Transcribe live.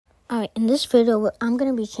Alright, in this video, I'm going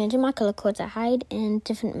to be changing my color codes to hide in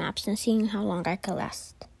different maps and seeing how long I can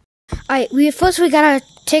last. Alright, first we gotta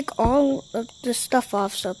take all of the stuff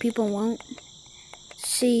off so people won't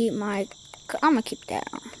see my... I'm gonna keep that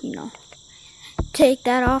on, you know. Take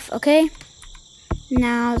that off, okay?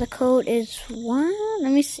 Now the code is 1...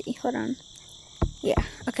 Let me see, hold on. Yeah,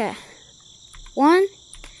 okay. 1,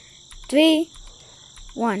 3,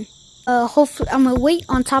 1. Hopefully, I'm gonna wait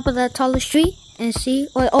on top of the tallest tree and see,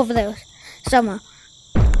 or over there, somewhere.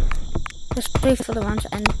 Just wait for the round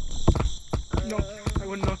to end. No, I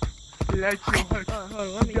will not let you get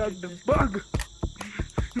the bug.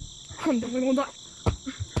 I'm definitely gonna die.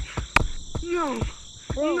 No,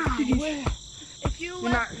 bro, no. If you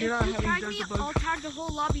tag me, I'll tag the whole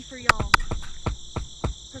lobby for y'all.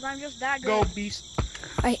 Cause I'm just that good. Go beast.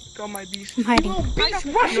 Alright, Go my beast. I'm hiding. Go beast.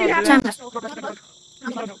 Rush it at Time.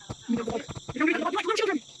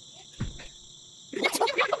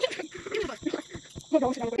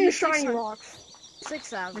 Shiny rocks.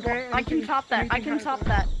 6,000. I can top that. I can top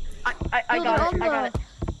that. I got it. I got it.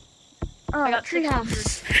 I got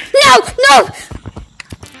 600. No! No!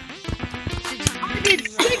 I did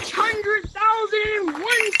 600,000 in 1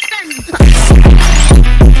 cent.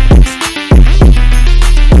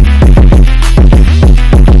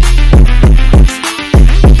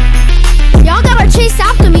 Y'all gotta chase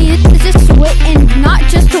after me. It's just to wait, and not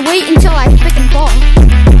just to wait until I freaking fall.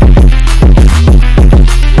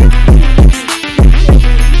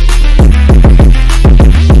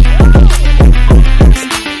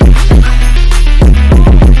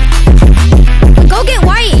 Go get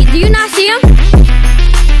White. Do you not see him?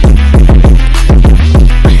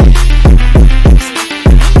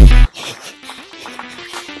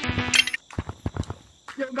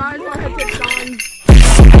 Yo, guys, I have to Don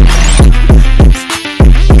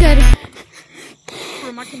Good.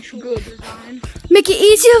 for my control design. Make it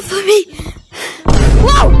easier for me.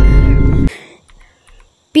 Whoa!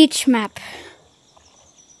 Beach map.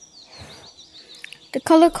 The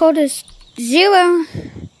color code is 0,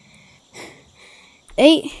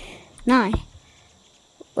 8, 9.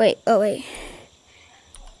 Wait, oh wait.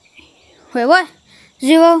 Wait, what?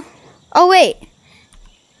 0. Oh wait.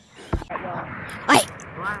 Wait.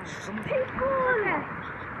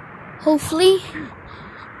 Hopefully,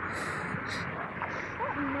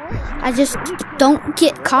 I just don't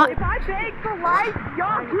get caught. If I beg for life,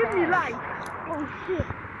 y'all give me life. Oh shit.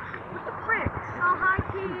 What the frick? Oh, hi,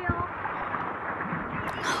 Keel.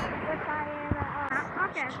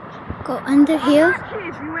 Okay. Go under here.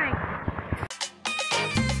 Kids, you ain't.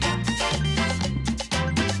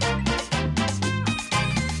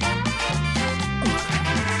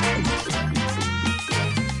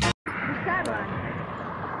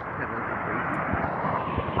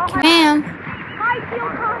 Ma'am, Hi, Keel.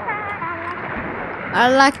 I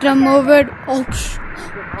like to move it. Oh,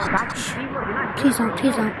 please don't,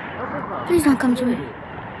 please don't. Please don't come to me.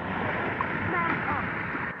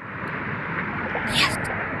 Yes.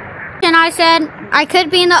 And I said I could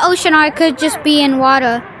be in the ocean or I could just be in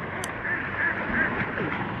water.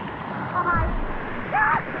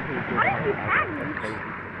 Why didn't you tag me?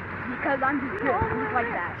 Because I'm just good. I'm just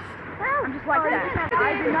like that. I'm just like that.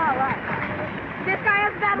 I do not like. This guy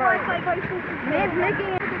has bad life. Man's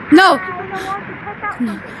making it. No. I want to test out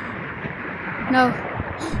something. No.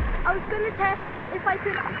 I was gonna test if I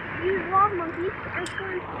could use Lava Monkey and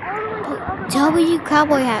swim all the way to the other side. W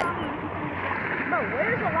cowboy hat. Bro,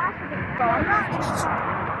 where's the last of it? Bro, I'm not.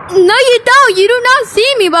 No, you don't. You do not see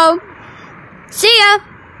me, bro. See ya.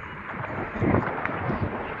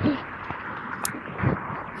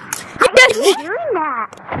 Doing that.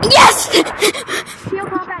 Yes.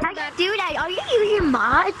 Dude, are you using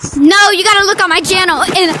mods? No, you gotta look on my channel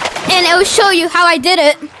and it will show you how I did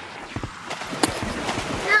it. No,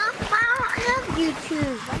 I don't have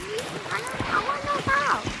YouTube. I want to know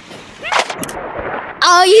how.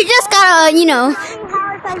 Oh, you just gotta, you know.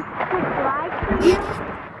 How if I subscribe to you?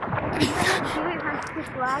 If I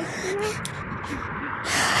subscribe to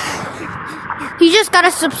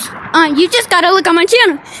you? You just gotta look on my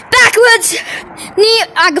channel. Backwards.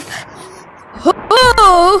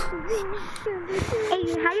 Oh. Hey,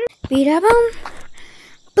 how you Beat up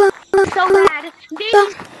boom. so bad?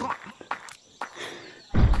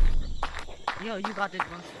 Yo, you got this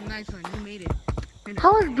one. Nice one. You made it.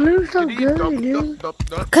 How is Blue so good, dude?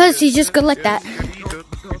 Cause he's just good like that.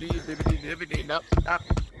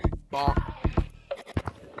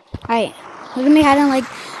 Alright, look at me hiding like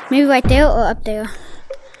maybe right there or up there.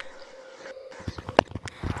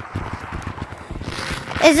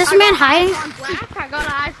 Is this man hiding? I got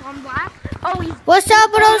an iPhone black. Oh, he's What's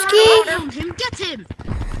up, Broski? Get him!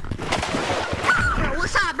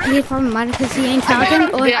 What's up, He's problematic because he ain't talking.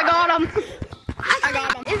 Or I got him. I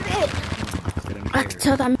got him. Is it? I can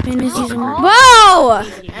tell that man is using. Whoa!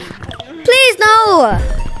 Please no!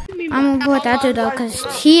 I'm gonna put that dude though, because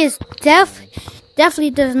he is definitely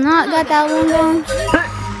does not got that one on.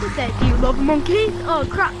 What's that? Do you love monkeys? Oh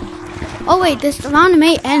crap! Oh wait, this round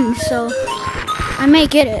may end, so I may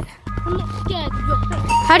get it. I'm not scared of your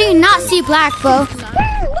face. How do you not see black, Bo?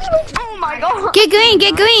 Oh my god! Get green,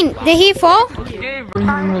 get green. Did he fall?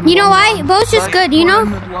 You know why? Bo's just good, you know?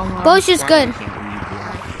 Bo's just good.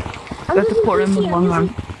 Let's support him with long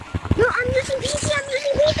arms. No, I'm using PC.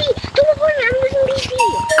 Don't report me. I'm using PC.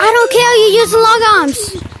 I don't care, you use the long arms.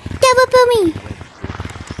 Double put me.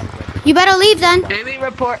 You better leave then. Daily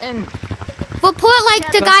reporting. Report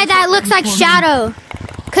like the guy that looks like Shadow.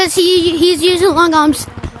 Cause he's using long arms.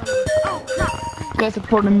 Let's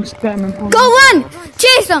support him. Spamming. Go run!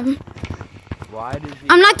 Chase him!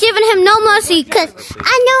 I'm not giving him no mercy, cause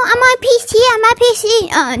I know I'm on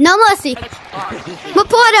PC, no mercy.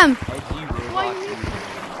 Report him!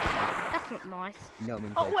 That's not nice.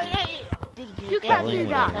 Oh wait, hey. You can't do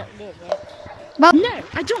that. Bob. No,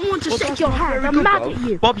 I don't want to shake your hand. I'm mad at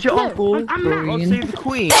you. Bob's your uncle. I'm mad. I'll save the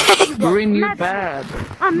queen. Marine, you're bad.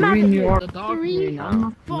 I'm mad at Marine, you. you're the dog queen. I'm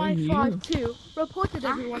not Marine, you. 552 reported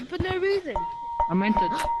everyone for no reason. I meant to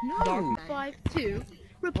dog. 552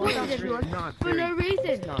 reported everyone for no reason.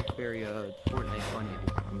 It's not very Fortnite funny.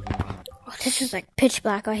 Oh, this is like pitch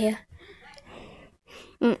black right here.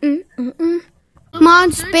 Come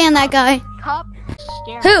on, span that guy. Cup.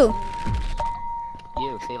 Who?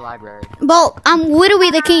 You say library. Bo, I'm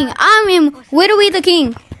Widowy the King. I am Widowy the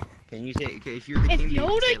King. Can you say if you're the king? If you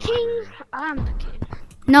you're say the king, library. I'm the king.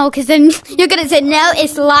 No, cause then you're gonna say no,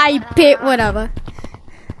 it's lie pit, whatever.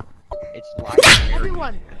 It's library.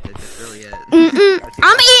 Everyone. That's really it.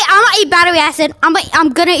 I'm gonna eat battery acid. I'm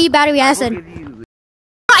gonna eat battery acid. I'm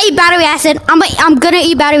gonna eat battery acid. I'm gonna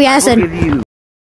eat battery acid. Give you.